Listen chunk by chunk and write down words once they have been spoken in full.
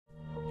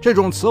这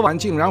种瓷碗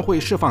竟然会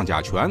释放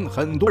甲醛，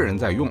很多人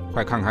在用，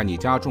快看看你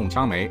家中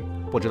枪没？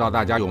不知道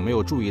大家有没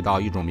有注意到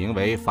一种名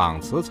为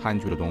仿瓷餐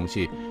具的东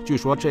西？据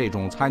说这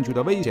种餐具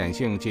的危险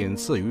性仅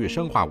次于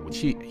生化武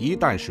器，一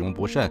旦使用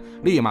不慎，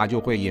立马就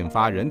会引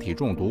发人体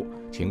中毒。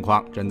情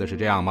况真的是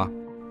这样吗？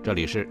这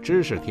里是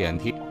知识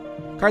TNT。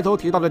开头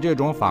提到的这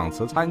种仿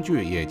瓷餐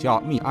具也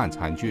叫密胺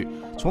餐具，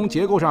从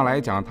结构上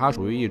来讲，它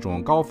属于一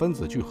种高分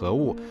子聚合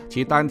物，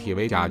其单体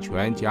为甲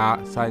醛加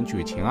三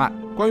聚氰胺。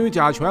关于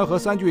甲醛和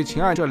三聚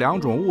氰胺这两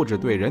种物质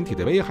对人体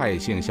的危害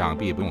性，想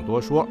必不用多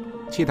说。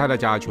气态的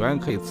甲醛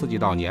可以刺激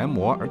到黏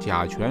膜，而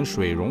甲醛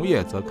水溶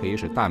液则可以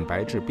使蛋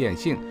白质变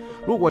性。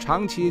如果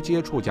长期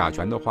接触甲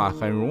醛的话，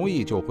很容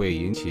易就会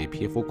引起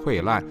皮肤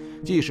溃烂，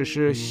即使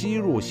是吸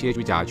入些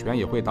许甲醛，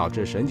也会导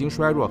致神经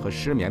衰弱和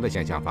失眠的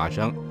现象发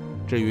生。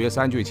至于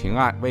三聚氰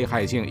胺，危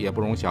害性也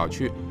不容小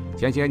觑。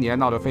前些年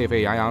闹得沸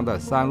沸扬扬的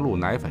三鹿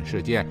奶粉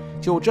事件，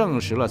就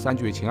证实了三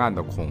聚氰胺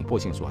的恐怖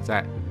性所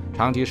在。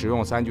长期使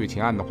用三聚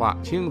氰胺的话，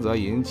轻则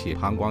引起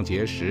膀胱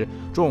结石，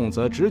重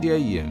则直接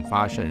引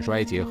发肾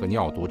衰竭和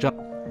尿毒症。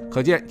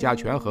可见甲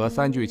醛和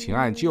三聚氰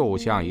胺就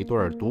像一对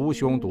毒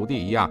兄毒弟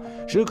一样，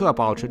时刻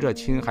保持着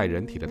侵害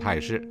人体的态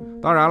势。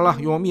当然了，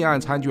用密胺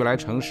餐具来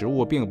盛食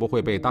物并不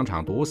会被当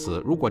场毒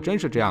死，如果真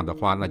是这样的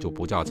话，那就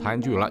不叫餐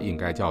具了，应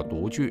该叫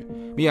毒具。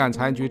密胺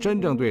餐具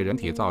真正对人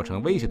体造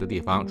成威胁的地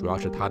方，主要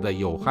是它的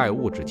有害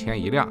物质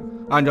迁移量。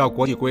按照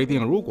国际规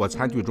定，如果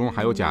餐具中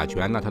含有甲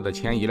醛，那它的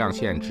迁移量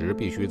限值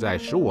必须在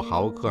15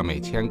毫克每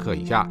千克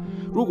以下；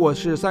如果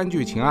是三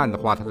聚氰胺的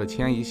话，它的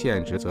迁移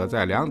限值则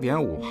在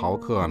2.5毫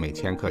克每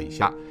千克以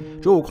下。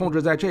只有控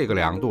制在这个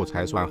量度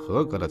才算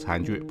合格的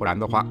餐具，不然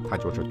的话，它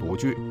就是毒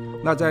具。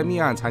那在密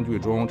胺餐具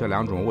中，这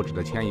两种物质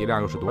的迁移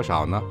量又是多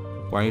少呢？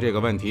关于这个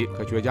问题，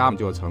科学家们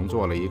就曾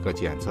做了一个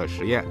检测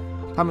实验。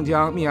他们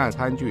将密胺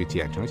餐具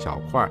剪成小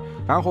块，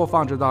然后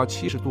放置到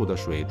70度的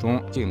水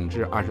中静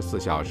置24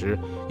小时，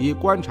以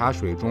观察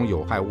水中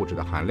有害物质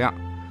的含量。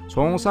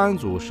从3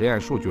组实验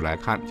数据来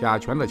看，甲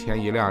醛的迁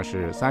移量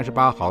是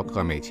38毫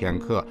克每千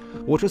克、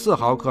54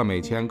毫克每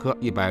千克、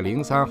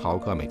103毫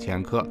克每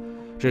千克。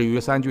至于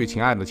三聚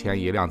氰胺的迁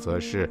移量则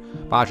是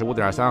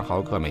85.3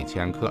毫克每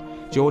千克、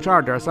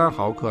92.3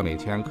毫克每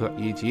千克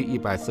以及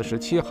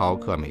147毫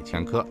克每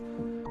千克。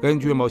根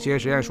据某些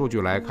实验数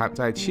据来看，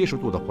在70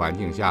度的环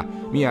境下，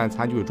密胺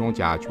餐具中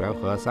甲醛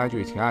和三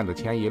聚氰胺的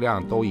迁移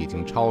量都已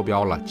经超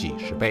标了几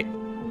十倍。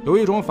有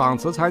一种仿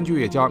瓷餐具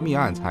也叫密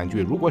胺餐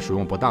具，如果使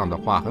用不当的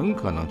话，很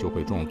可能就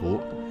会中毒。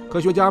科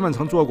学家们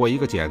曾做过一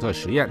个检测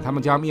实验，他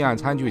们将密胺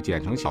餐具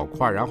剪成小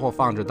块，然后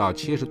放置到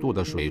70度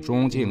的水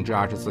中静置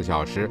24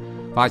小时，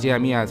发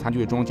现密胺餐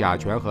具中甲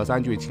醛和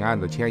三聚氰胺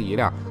的迁移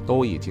量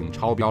都已经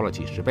超标了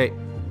几十倍。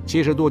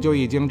70度就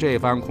已经这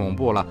番恐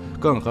怖了，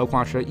更何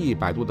况是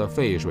100度的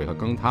沸水和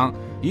羹汤，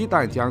一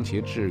旦将其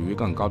置于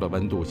更高的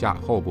温度下，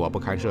后果不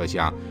堪设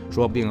想，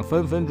说不定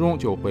分分钟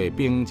就会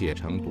冰解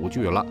成毒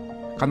具了。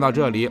看到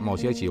这里，某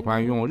些喜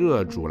欢用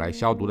热煮来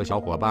消毒的小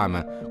伙伴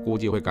们估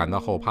计会感到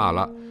后怕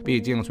了，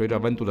毕竟随着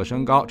温度的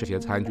升高，这些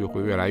餐具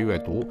会越来越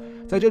毒。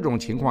在这种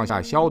情况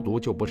下，消毒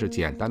就不是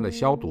简单的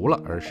消毒了，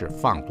而是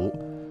放毒。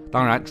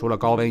当然，除了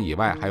高温以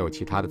外，还有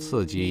其他的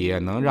刺激也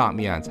能让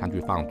密胺餐具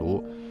放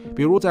毒。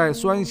比如在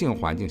酸性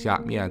环境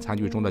下，密胺餐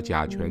具中的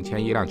甲醛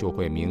迁移量就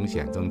会明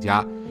显增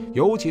加，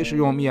尤其是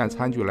用密胺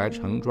餐具来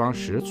盛装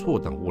食醋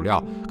等物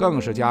料，更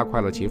是加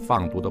快了其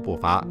放毒的步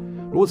伐。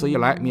如此一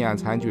来，密胺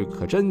餐具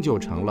可真就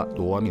成了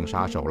夺命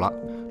杀手了。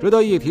值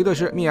得一提的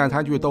是，密胺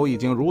餐具都已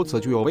经如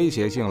此具有威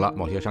胁性了，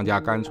某些商家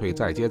干脆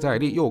再接再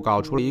厉，又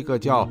搞出了一个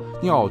叫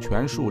尿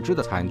醛树脂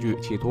的餐具，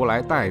企图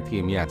来代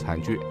替密胺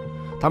餐具。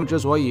他们之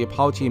所以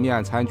抛弃密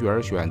胺餐具而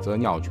选择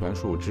尿醛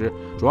树脂，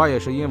主要也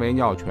是因为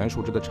尿醛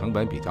树脂的成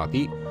本比较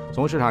低。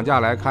从市场价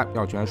来看，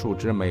尿醛树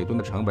脂每吨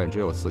的成本只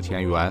有4000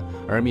元，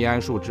而密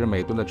胺树脂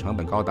每吨的成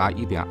本高达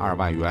1.2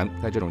万元。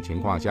在这种情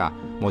况下，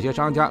某些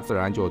商家自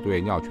然就对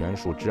尿醛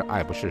树脂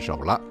爱不释手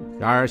了。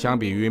然而，相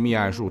比于密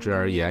胺树脂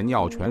而言，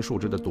尿醛树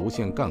脂的毒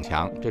性更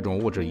强。这种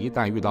物质一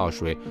旦遇到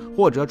水，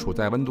或者处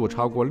在温度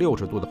超过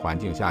60度的环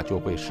境下，就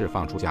会释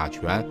放出甲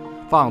醛，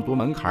放毒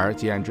门槛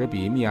简直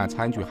比密胺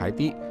餐具还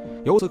低。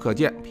由此可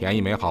见，便宜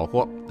没好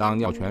货。当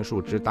尿醛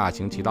树脂大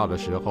行其道的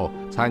时候，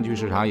餐具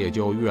市场也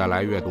就越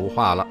来越毒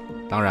化了。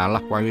当然了，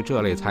关于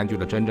这类餐具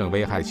的真正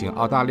危害性，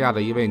澳大利亚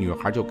的一位女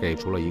孩就给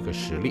出了一个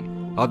实例。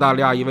澳大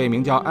利亚一位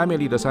名叫艾米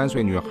丽的3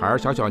岁女孩，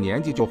小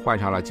年纪就患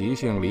上了急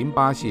性淋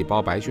巴细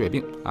胞白血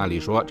病。按理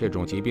说，这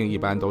种疾病一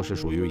般都是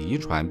属于遗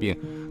传病，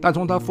但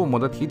从她父母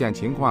的体检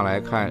情况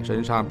来看，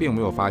身上并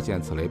没有发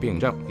现此类病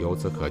症。由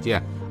此可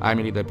见，艾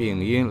米丽的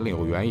病因另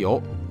有缘由。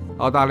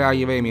澳大利亚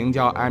一位名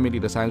叫艾米丽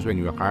的3岁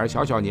女孩，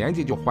小年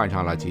纪就患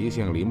上了急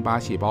性淋巴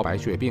细胞白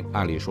血病。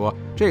按理说，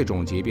这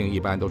种疾病一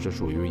般都是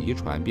属于遗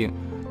传病，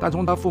但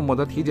从她父母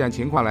的体检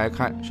情况来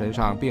看，身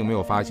上并没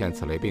有发现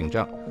此类病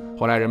症。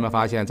后来人们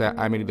发现，在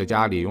艾米丽的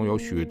家里拥有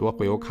许多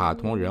会有卡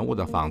通人物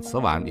的仿瓷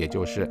碗，也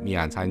就是密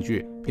胺餐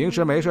具。平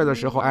时没事的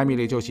时候，艾米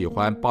丽就喜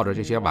欢抱着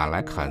这些碗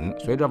来啃。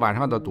随着碗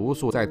上的毒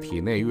素在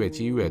体内越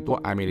积越多，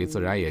艾米丽自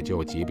然也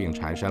就疾病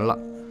缠身了。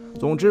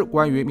总之，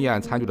关于密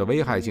案餐具的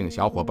危害性，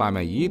小伙伴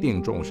们一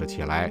定重视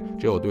起来。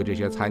只有对这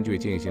些餐具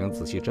进行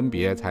仔细甄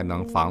别，才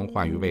能防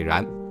患于未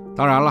然。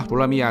当然了，除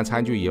了密案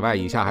餐具以外，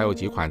以下还有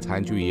几款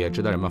餐具也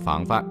值得人们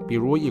防范。比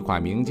如一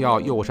款名叫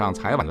釉上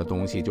彩碗的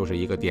东西，就是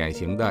一个典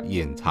型的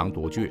隐藏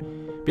毒具。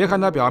别看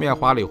它表面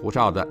花里胡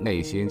哨的，内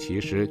心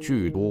其实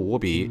剧毒无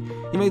比。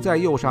因为在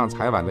釉上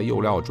彩碗的釉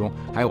料中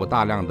含有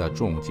大量的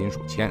重金属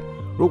铅，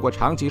如果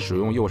长期使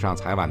用釉上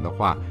彩碗的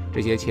话，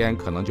这些铅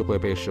可能就会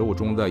被食物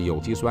中的有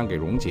机酸给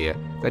溶解，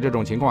在这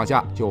种情况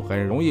下就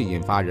很容易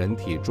引发人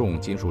体重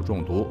金属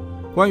中毒。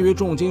关于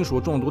重金属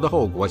中毒的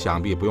后果，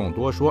想必不用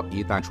多说，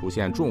一旦出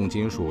现重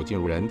金属进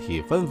入人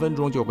体，分分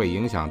钟就会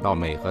影响到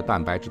镁和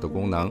蛋白质的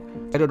功能。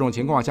在这种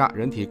情况下，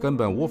人体根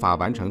本无法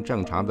完成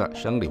正常的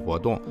生理活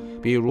动，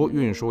比如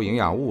运输营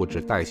养物质、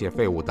代谢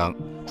废物等。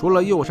除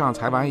了釉上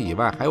彩碗以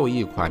外，还有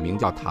一款名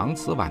叫搪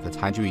瓷碗的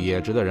餐具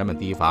也值得人们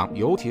提防，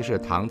尤其是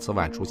搪瓷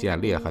碗出现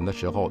裂痕的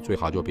时候，最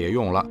好就别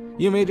用了，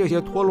因为这些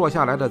脱落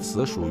下来的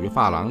瓷属于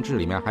珐琅质，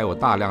里面含有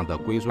大量的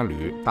硅酸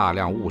铝，大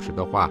量误食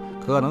的话，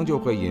可能就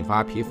会引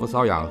发皮肤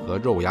瘙痒和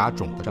肉芽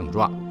肿的症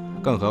状。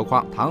更何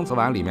况搪瓷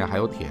碗里面还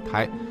有铁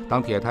胎，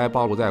当铁胎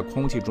暴露在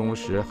空气中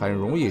时，很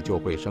容易就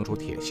会生出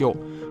铁锈。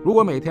如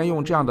果每天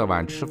用这样的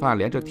碗吃饭，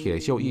连着铁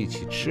锈一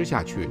起吃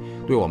下去，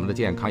对我们的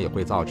健康也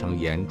会造成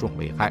严重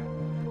危害。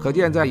可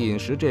见在饮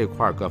食这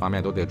块，各方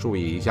面都得注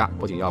意一下，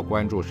不仅要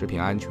关注食品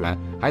安全，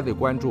还得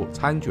关注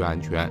餐具安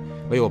全。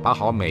唯有把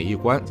好每一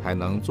关，才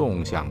能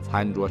纵享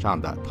餐桌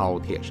上的饕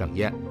餮盛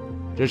宴。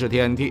知识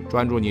TNT，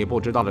专注你不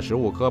知道的食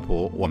物科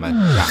普，我们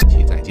下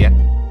期再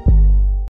见。